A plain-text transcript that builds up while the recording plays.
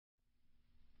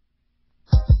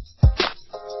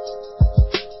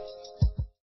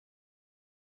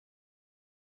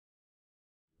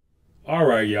All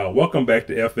right, y'all. Welcome back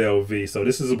to FLV. So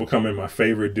this is becoming my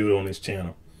favorite dude on this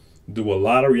channel. Do a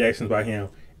lot of reactions by him.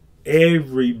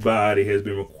 Everybody has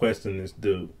been requesting this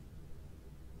dude.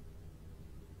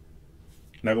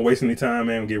 Not gonna waste any time,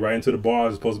 man. We'll get right into the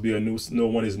bars. It's supposed to be a new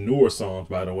one of his newer songs,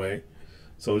 by the way.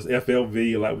 So it's FLV.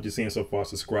 You like what you're seeing so far?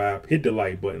 Subscribe. Hit the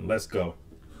like button. Let's go.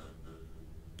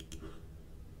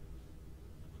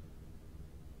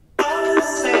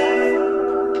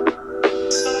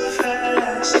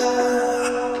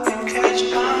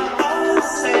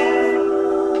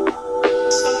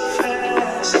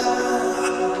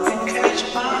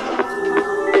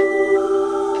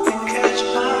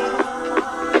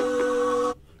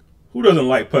 Who doesn't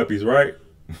like puppies, right?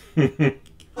 I've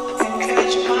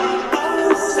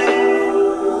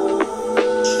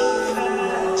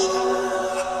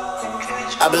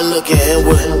been looking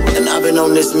inward, and I've been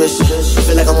on this mission.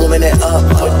 Feel like I'm warming it up,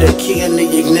 put the key in the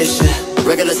ignition.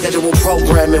 Regular schedule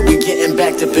programming, we getting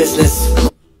back to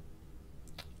business.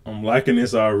 I'm liking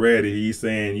this already. He's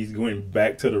saying he's going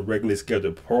back to the regular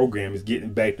scheduled program. He's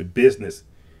getting back to business.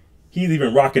 He's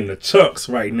even rocking the Chucks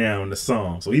right now in the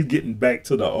song. So he's getting back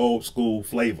to the old school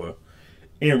flavor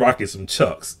and rocking some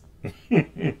Chucks.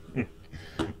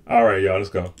 All right, y'all, let's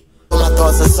go. My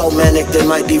thoughts are so manic, they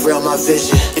might derail my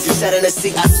vision. If you sat in a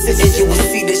seat, I sit and you will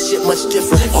see this shit much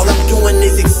different. All I'm doing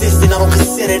is existing, I don't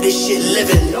consider this shit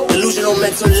living. Delusional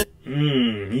mental.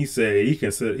 He said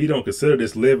he don't consider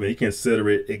this living, he consider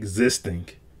it existing.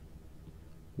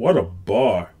 What a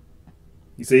bar.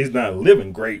 He said he's not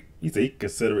living great. He said he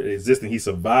consider it existing, he's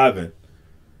surviving.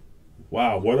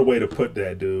 Wow, what a way to put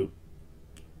that, dude.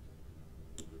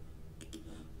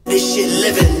 This shit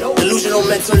living, delusional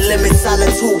mental limits,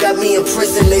 solitude got me in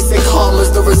prison. They say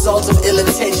karma's the result of ill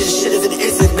intentions. Shit if it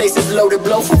isn't, bases loaded,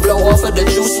 blow for blow off of the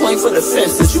juice, swing for the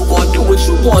fences. You gon' do what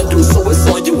you gon' do, so it's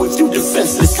on you if you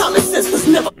defenseless. Common sense was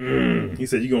never. He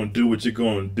said you're gonna do what you're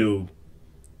gonna do.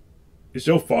 It's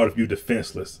your fault if you're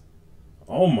defenseless.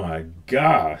 Oh my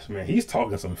gosh, man, he's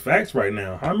talking some facts right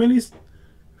now. How many?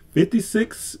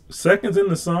 56 seconds in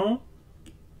the song?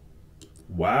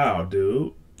 Wow,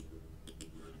 dude.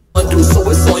 So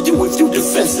it's on you if you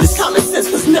defenseless. Common sense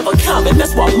was never common.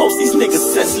 That's why most these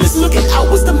niggas senseless. Looking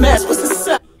out was the mask, was the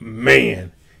side.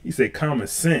 Man, he said common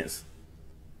sense.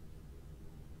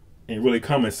 Ain't really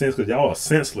common sense because y'all are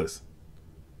senseless.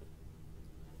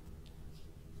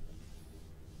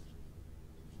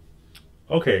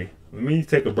 Okay, let me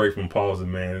take a break from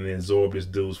pausing, man, and absorb this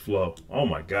dude's flow. Oh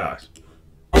my gosh.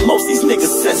 Most these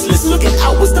niggas senseless. Looking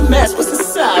out was the mask, was the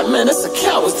side. Man, that's a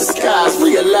coward's disguise.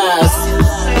 Realize.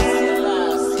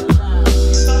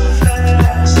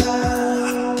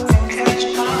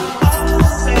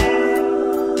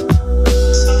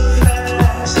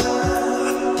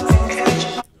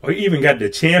 Oh, he even got the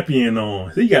champion on.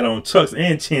 He got on Chucks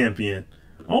and champion.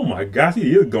 Oh my gosh,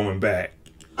 he is going back.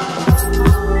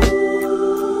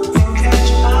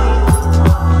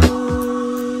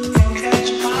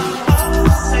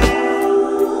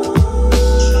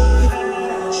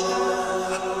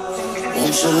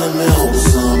 Let me hold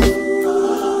some,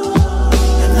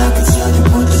 and I can tell you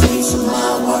what this piece of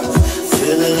my worth.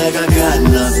 Feeling like I got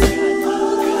nothing.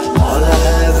 All I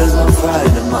have is my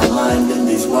pride and my mind in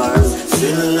these words.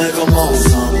 Feeling like I'm on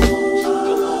something,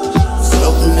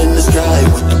 floating in the sky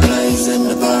with the planes and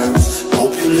the birds.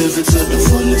 Hope you live it to the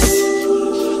fullest,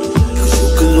 cause you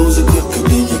can lose it quicker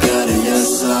than you got it, yes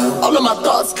sir. All of my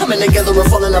thoughts coming together and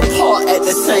falling apart at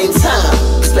the same time.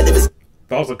 Perspective is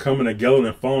Thoughts are coming together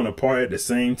and falling apart at the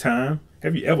same time.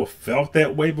 Have you ever felt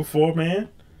that way before, man?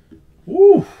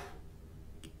 Woo.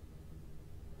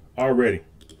 Already.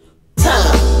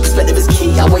 Perspective is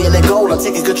key, I weigh in the goal, I'm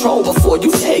taking control before you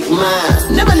take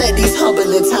mine. Never let these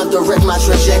humbling times direct my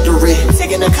trajectory.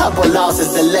 Taking a couple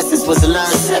losses, the lessons was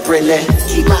learned separately.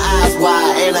 Keep my eyes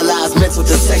wide, analyze mental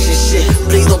dissection shit.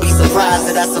 Please don't be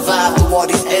surprised that I survived through all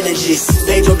these energies.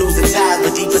 They don't lose the ties,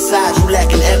 but deep inside you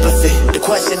lacking empathy. The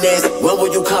question is, when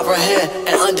will you comprehend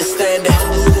and understand it?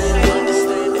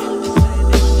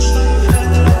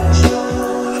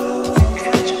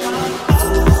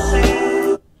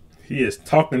 He is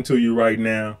talking to you right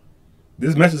now.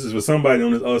 This message is for somebody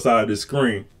on this other side of the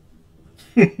screen.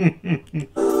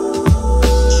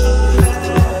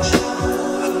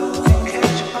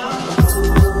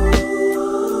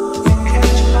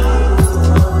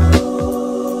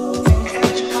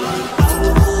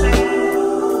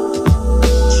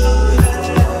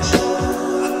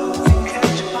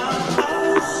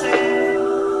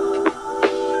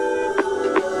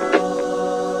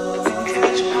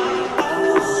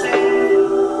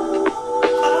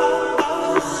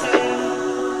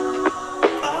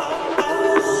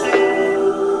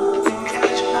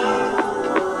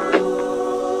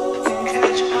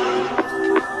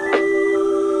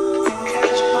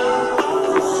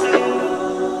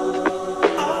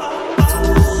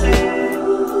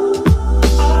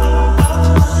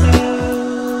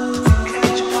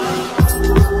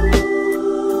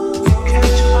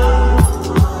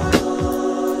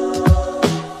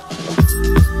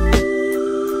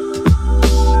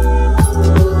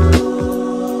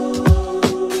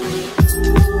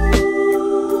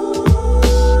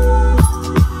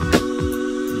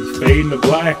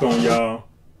 back on y'all.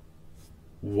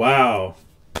 Wow.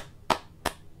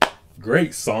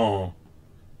 Great song.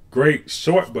 Great,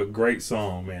 short but great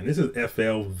song, man. This is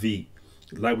FLV.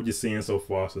 Like what you're seeing so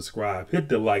far, subscribe. Hit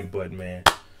the like button, man.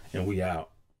 And we out.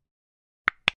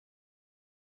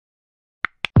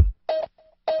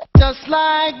 Just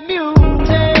like music.